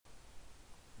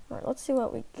Alright, let's see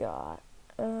what we got.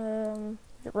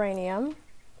 Uranium.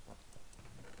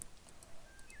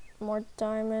 More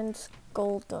diamonds.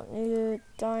 Gold, don't need it.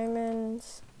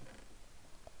 Diamonds.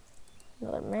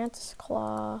 Another mantis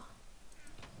claw.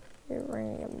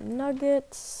 Uranium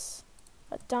nuggets.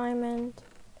 A diamond.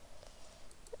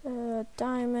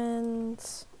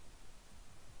 Diamonds.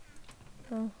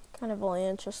 Kind of only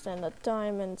interested in the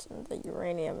diamonds and the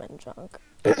uranium and junk.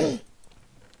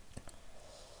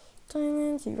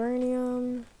 Diamonds,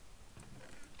 uranium,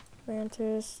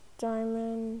 mantis,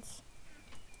 diamonds,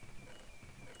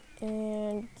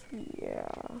 and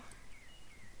yeah.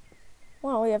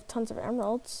 Wow, we have tons of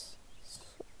emeralds.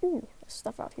 Ooh, there's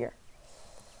stuff out here.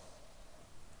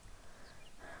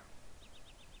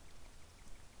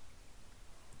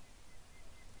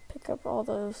 Pick up all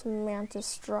those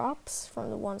mantis drops from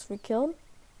the ones we killed.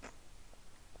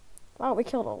 Wow, we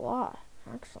killed a lot,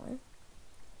 actually.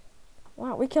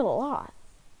 Wow, we killed a lot.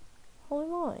 Holy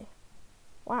moly.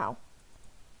 Wow.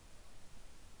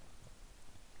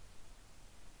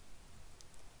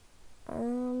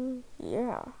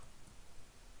 Yeah.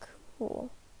 Cool.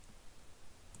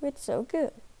 It's so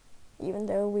good. Even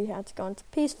though we had to go into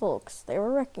peaceful because they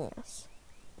were wrecking us.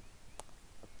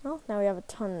 Well, now we have a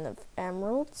ton of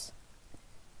emeralds.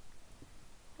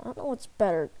 I don't know what's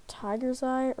better, tiger's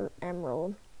eye or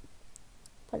emerald.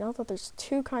 But I know that there's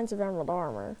two kinds of emerald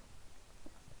armor.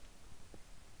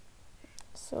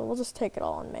 So we'll just take it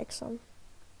all and make some.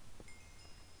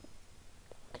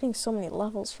 I'm getting so many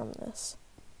levels from this.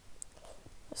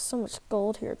 There's so much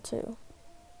gold here too.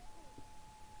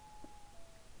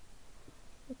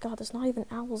 God, there's not even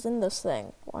owls in this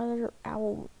thing. Why are there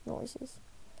owl noises?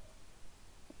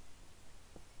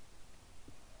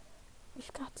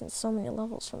 We've gotten so many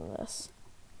levels from this.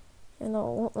 Even though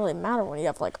it won't really matter when you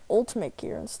have like ultimate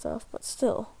gear and stuff, but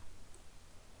still.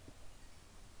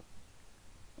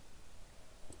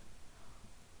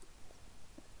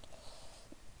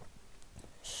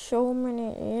 So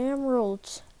many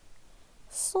emeralds.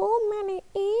 So many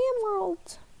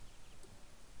emeralds.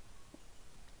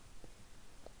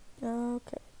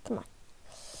 Okay, come on.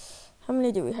 How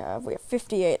many do we have? We have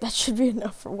 58. That should be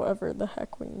enough for whatever the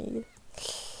heck we need.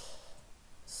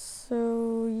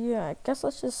 So, yeah, I guess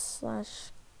let's just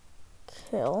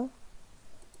 /kill.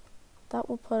 That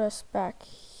will put us back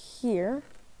here.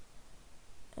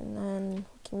 And then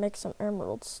we can make some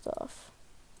emerald stuff.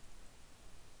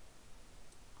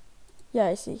 Yeah,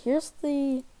 I see. Here's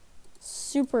the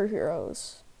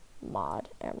superheroes mod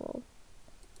emerald.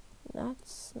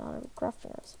 That's not a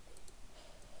crafting recipe.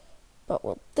 But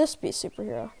will this be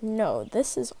superhero? No,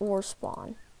 this is ore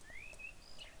spawn.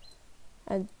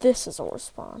 And this is ore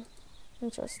spawn.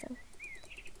 Interesting.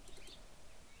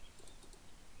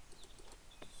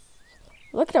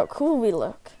 Look at how cool we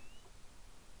look.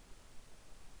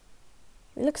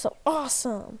 We look so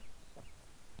awesome.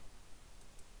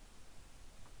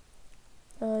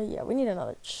 Yeah, we need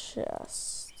another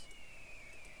chest.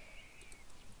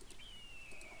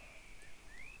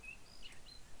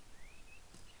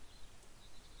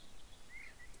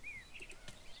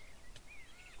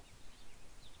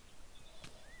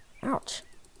 Ouch.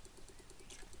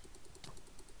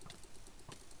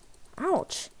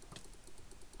 Ouch.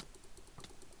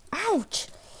 Ouch.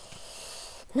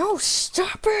 No,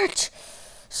 stop it.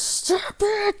 Stop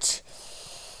it.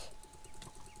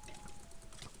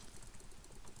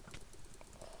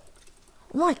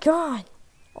 Oh my god.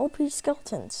 OP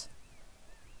skeletons.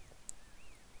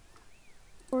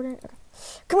 Okay.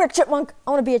 Come here, chipmunk.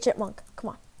 I want to be a chipmunk. Come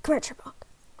on. Come here, chipmunk.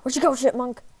 Where'd you go,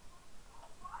 chipmunk?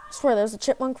 I swear, there's a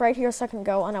chipmunk right here a second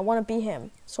ago, and I want to be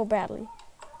him so badly.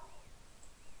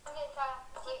 Okay,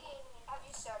 have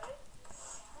you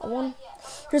started?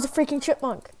 Here's a freaking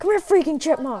chipmunk. Come here, freaking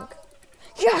chipmunk.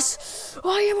 Yes!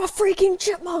 I am a freaking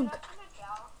chipmunk!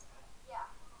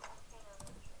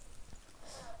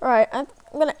 Alright, I'm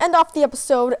gonna end off the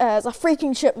episode as a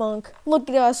freaking chipmunk. Look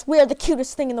at us, we are the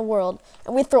cutest thing in the world,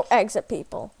 and we throw eggs at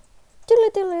people. Doodle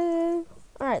doodle.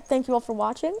 Alright, thank you all for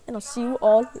watching, and I'll see you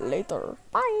all later.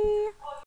 Bye!